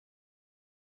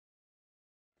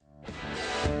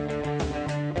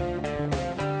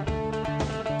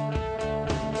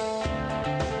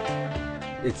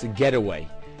It's a getaway.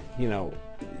 You know,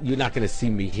 you're not going to see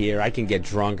me here. I can get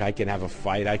drunk. I can have a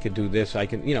fight. I could do this. I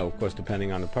can, you know, of course,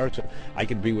 depending on the person. I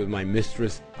could be with my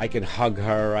mistress. I could hug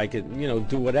her. I could, you know,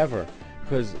 do whatever,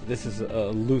 because this is a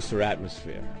looser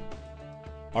atmosphere.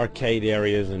 Arcade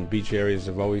areas and beach areas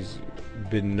have always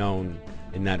been known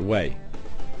in that way.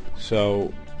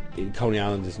 So Coney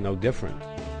Island is no different.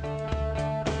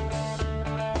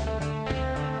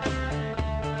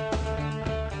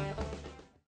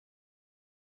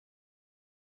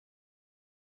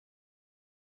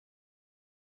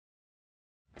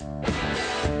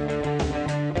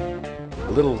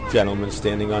 A little gentleman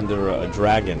standing under a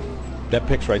dragon. That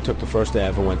picture I took the first day I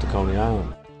ever went to Coney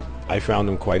Island. I found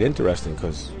him quite interesting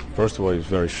because, first of all, he was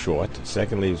very short.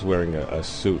 Secondly, he was wearing a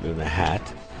suit and a hat.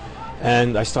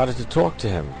 And I started to talk to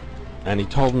him. And he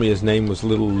told me his name was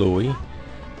Little Louie.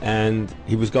 And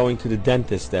he was going to the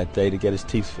dentist that day to get his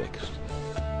teeth fixed.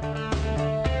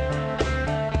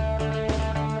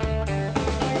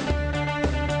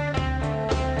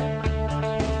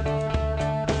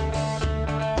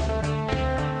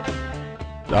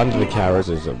 Under the carriage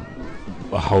is a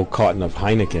whole carton of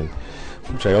Heineken,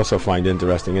 which I also find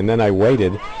interesting. And then I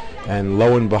waited, and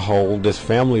lo and behold, this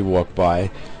family walked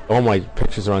by. All my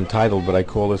pictures are untitled, but I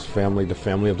call this family the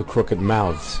family of the crooked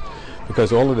mouths,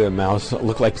 because all of their mouths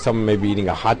look like someone may be eating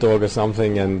a hot dog or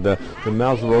something, and the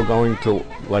mouths are all going to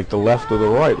like the left or the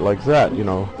right, like that, you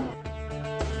know.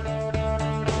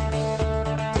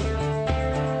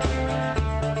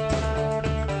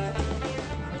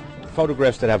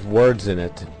 Photographs that have words in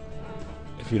it,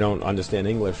 if you don't understand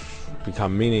English,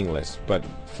 become meaningless. But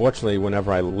fortunately,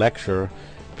 whenever I lecture,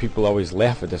 people always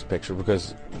laugh at this picture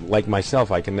because, like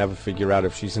myself, I can never figure out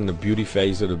if she's in the beauty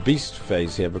phase or the beast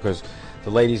phase here, because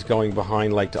the lady's going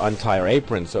behind like to untie her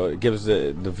apron, so it gives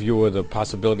the viewer the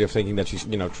possibility of thinking that she's,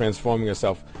 you know, transforming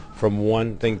herself from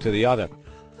one thing to the other.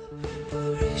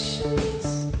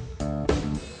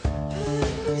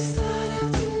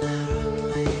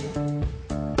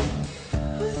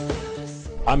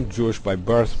 I'm Jewish by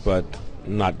birth, but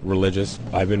not religious.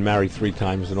 I've been married 3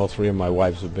 times, and all 3 of my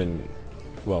wives have been,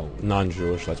 well,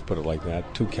 non-Jewish, let's put it like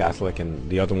that. 2 Catholic, and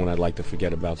the other one I'd like to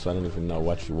forget about, so I don't even know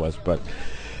what she was, but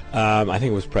I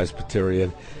think it was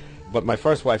Presbyterian. But my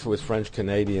first wife, who was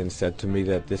French-Canadian, said to me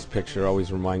that this picture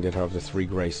always reminded her of the 3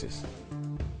 graces.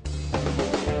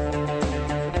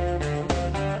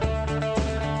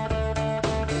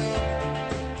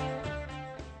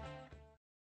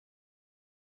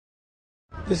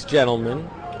 This gentleman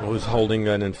was holding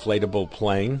an inflatable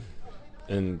plane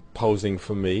and posing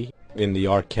for me in the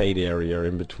arcade area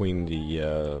in between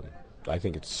the, I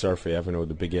think it's Surf Avenue,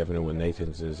 the big avenue where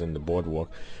Nathan's is, and the boardwalk.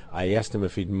 I asked him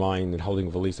if he'd mind, and holding a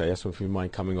valise, I asked him if he'd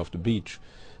mind coming off the beach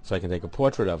so I can take a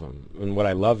portrait of him. And what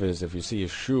I love is, if you see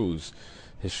his shoes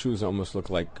almost look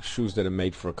like shoes that are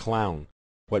made for a clown.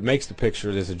 What makes the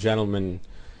picture, there's a gentleman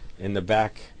in the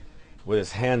back with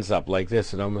his hands up like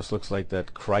this. It almost looks like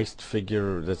that Christ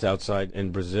figure that's outside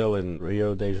in Brazil, in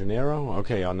Rio de Janeiro.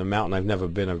 Okay, on the mountain. I've never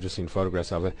been. I've just seen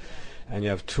photographs of it. And you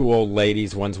have 2 old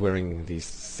ladies. One's wearing these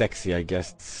sexy, I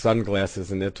guess,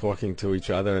 sunglasses, and they're talking to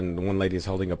each other. And one lady's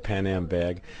holding a Pan Am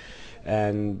bag.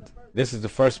 And this is the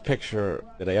first picture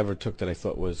that I ever took that I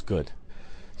thought was good.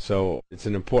 So it's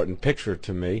an important picture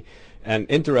to me. And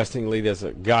interestingly, there's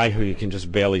a guy who you can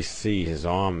just barely see his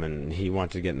arm, and he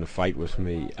wanted to get in a fight with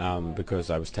me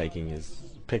because I was taking his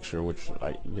picture, which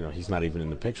he's not even in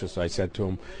the picture. So I said to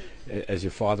him, "Is your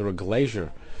father a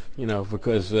glazier?" You know,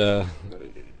 because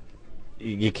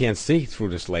you can't see through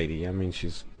this lady. I mean,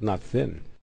 she's not thin.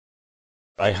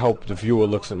 I hope the viewer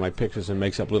looks at my pictures and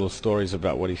makes up little stories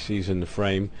about what he sees in the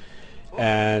frame.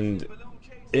 And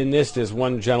in this, there's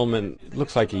one gentleman,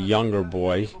 looks like a younger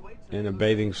boy, in a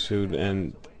bathing suit,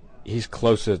 and he's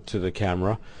closer to the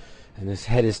camera, and his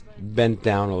head is bent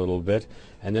down a little bit.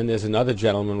 And then there's another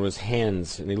gentleman with his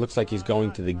hands, and he looks like he's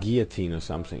going to the guillotine or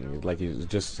something, like he's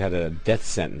just had a death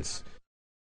sentence.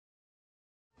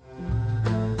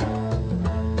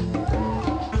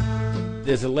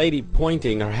 There's a lady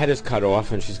pointing, her head is cut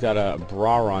off, and she's got a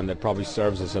bra on that probably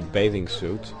serves as a bathing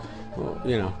suit,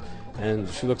 you know, and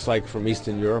she looks like from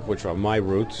Eastern Europe, which are my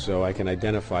roots, so I can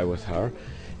identify with her.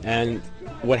 And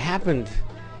what happened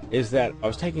is that I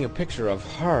was taking a picture of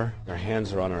her. Her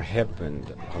hands are on her hip and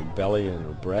her belly and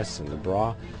her breasts and the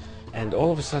bra. And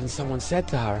all of a sudden someone said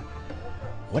to her,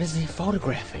 "What is he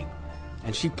photographing?"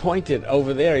 And she pointed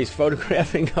over there. He's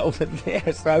photographing over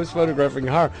there. So I was photographing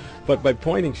her, but by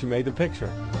pointing she made the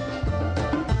picture.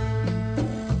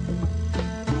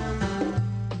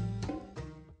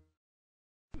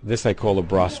 This I call a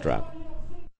bra strap.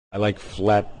 I like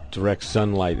flat direct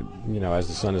sunlight, as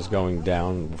the sun is going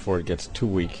down before it gets too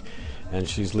weak. And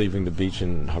she's leaving the beach,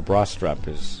 and her bra strap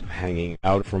is hanging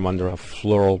out from under a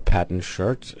floral patterned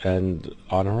shirt and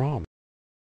on her arm.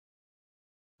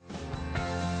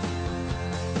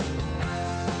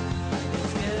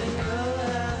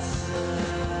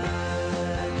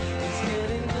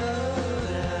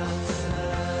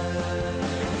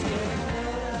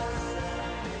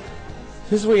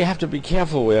 This is where you have to be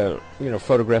careful where,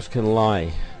 photographs can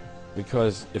lie.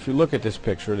 Because if you look at this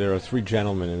picture, there are 3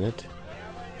 gentlemen in it.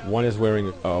 One is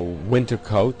wearing a winter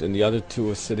coat, and the other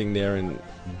 2 are sitting there in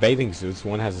bathing suits.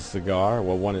 One has a cigar,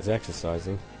 while one is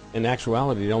exercising. In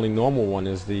actuality, the only normal one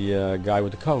is the guy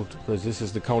with the coat, because this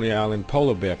is the Coney Island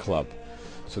Polar Bear Club.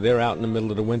 So they're out in the middle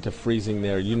of the winter freezing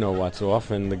there, what's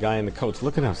off, and the guy in the coat's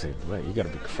looking at him saying, "Well, you gotta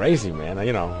be crazy, man.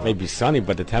 Maybe sunny,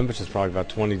 but the temperature's probably about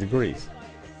 20 degrees.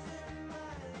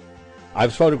 I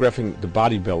was photographing the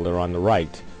bodybuilder on the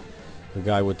right, the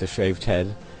guy with the shaved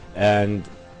head, and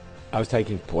I was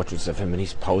taking portraits of him, and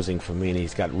he's posing for me, and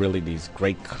he's got really these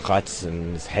great cuts,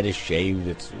 and his head is shaved.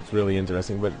 It's really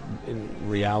interesting, but in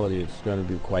reality, it's going to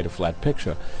be quite a flat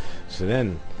picture. So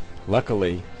then,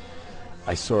 luckily,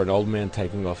 I saw an old man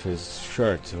taking off his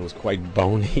shirt. It was quite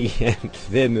bony and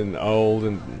thin and old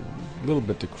and a little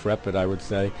bit decrepit, I would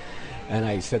say. And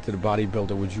I said to the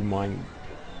bodybuilder, "Would you mind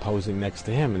posing next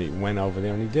to him?" And he went over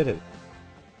there and he did it.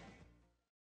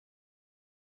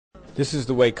 This is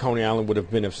the way Coney Island would have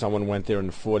been if someone went there in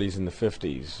the 40s and the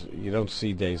 50s. You don't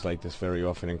see days like this very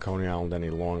often in Coney Island any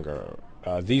longer.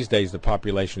 These days the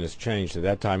population has changed. At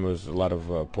that time it was a lot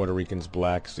of Puerto Ricans,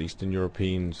 blacks, Eastern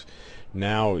Europeans.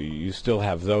 Now you still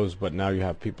have those, but now you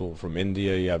have people from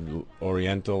India, you have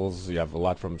Orientals, you have a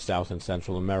lot from South and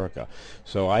Central America.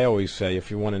 So I always say if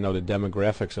you want to know the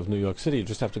demographics of New York City, you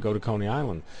just have to go to Coney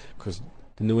Island, because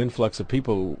the new influx of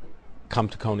people come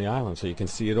to Coney Island, so you can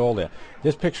see it all there.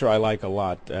 This picture I like a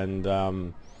lot, and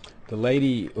the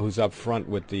lady who's up front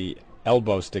with the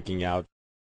elbow sticking out,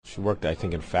 she worked, I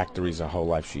think, in factories her whole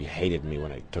life. She hated me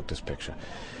when I took this picture.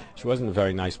 She wasn't a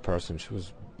very nice person. She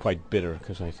was quite bitter,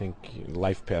 because I think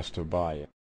life passed her by.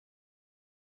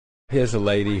 Here's a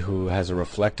lady who has a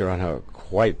reflector on her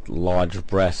quite large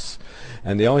breasts,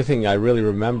 and the only thing I really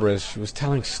remember is she was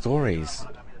telling stories.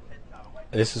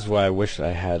 This is why I wish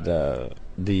I had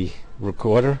the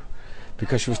recorder,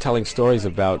 because she was telling stories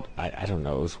about, I don't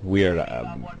know, it was weird.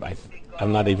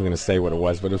 I'm not even going to say what it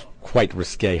was, but it was quite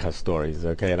risque, her stories,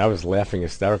 okay? And I was laughing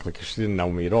hysterically because she didn't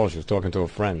know me at all. She was talking to a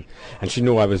friend. And she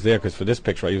knew I was there, because for this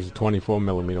picture I used a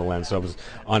 24mm lens, so I was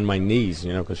on my knees,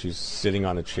 because she's sitting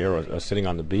on a chair or sitting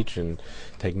on the beach and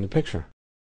taking the picture.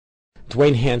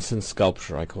 Dwayne Hanson's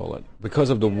sculpture, I call it. Because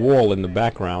of the wall in the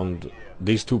background,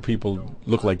 these 2 people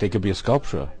look like they could be a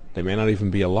sculpture. They may not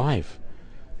even be alive.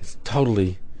 It's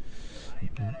totally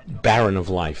barren of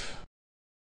life.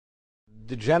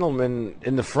 The gentleman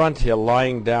in the front here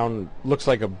lying down looks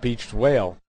like a beached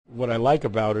whale. What I like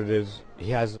about it is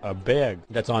he has a bag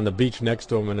that's on the beach next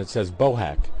to him, and it says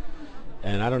Bohack.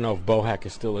 And I don't know if Bohack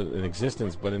is still in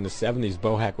existence, but in the 70s,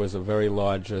 Bohack was a very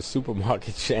large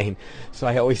supermarket chain. So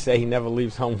I always say he never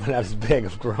leaves home without his bag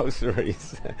of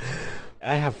groceries.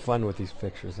 I have fun with these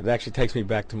pictures. It actually takes me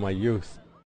back to my youth.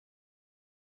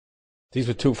 These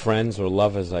were 2 friends, or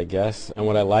lovers, I guess. And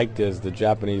what I liked is the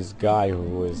Japanese guy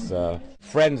who was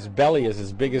friend's belly is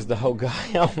as big as the whole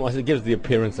guy almost. It gives the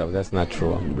appearance of it. That's not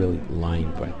true. I'm really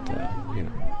lying, but,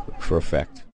 for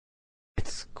effect.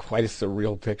 It's quite a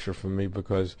surreal picture for me,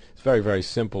 because it's a very, very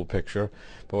simple picture.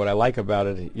 But what I like about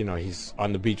it, he's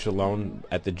on the beach alone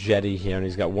at the jetty here, and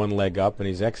he's got one leg up, and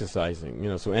he's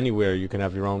exercising. So anywhere you can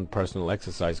have your own personal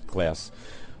exercise class,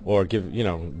 or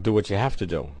do what you have to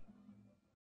do.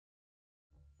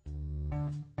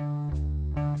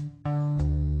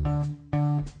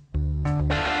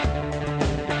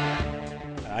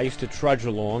 I used to trudge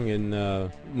along in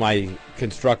my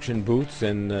construction boots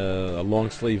and a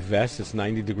long-sleeve vest. It's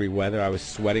 90-degree weather. I was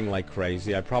sweating like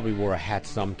crazy. I probably wore a hat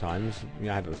sometimes. I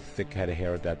had a thick head of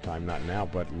hair at that time, not now,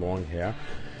 but long hair.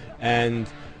 And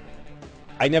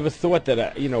I never thought that,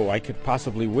 I could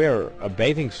possibly wear a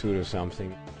bathing suit or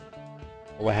something.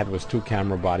 All I had was 2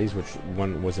 camera bodies, which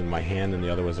one was in my hand and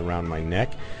the other was around my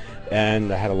neck.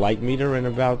 And I had a light meter and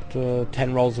about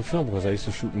 10 rolls of film, because I used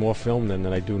to shoot more film than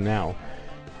I do now.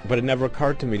 But it never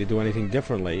occurred to me to do anything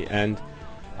differently, and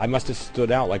I must have stood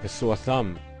out like a sore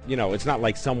thumb. It's not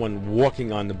like someone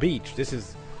walking on the beach. This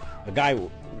is a guy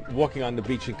walking on the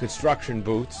beach in construction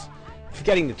boots,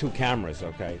 forgetting the 2 cameras,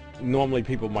 okay? Normally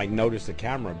people might notice the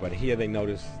camera, but here they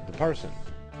notice the person.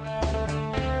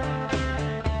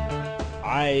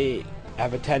 I I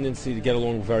have a tendency to get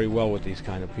along very well with these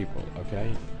kind of people,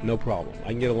 okay? No problem. I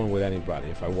can get along with anybody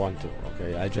if I want to,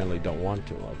 okay? I generally don't want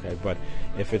to, okay? But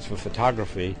if it's for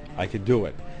photography, I could do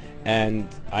it. And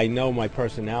I know my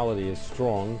personality is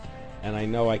strong, and I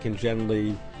know I can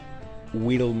generally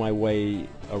wheedle my way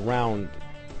around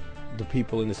the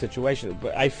people in the situation.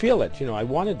 But I feel it, I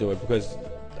want to do it because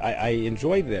I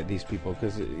enjoy these people,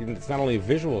 because it's not only a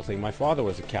visual thing. My father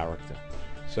was a character.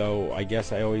 So I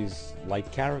guess I always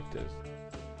like characters.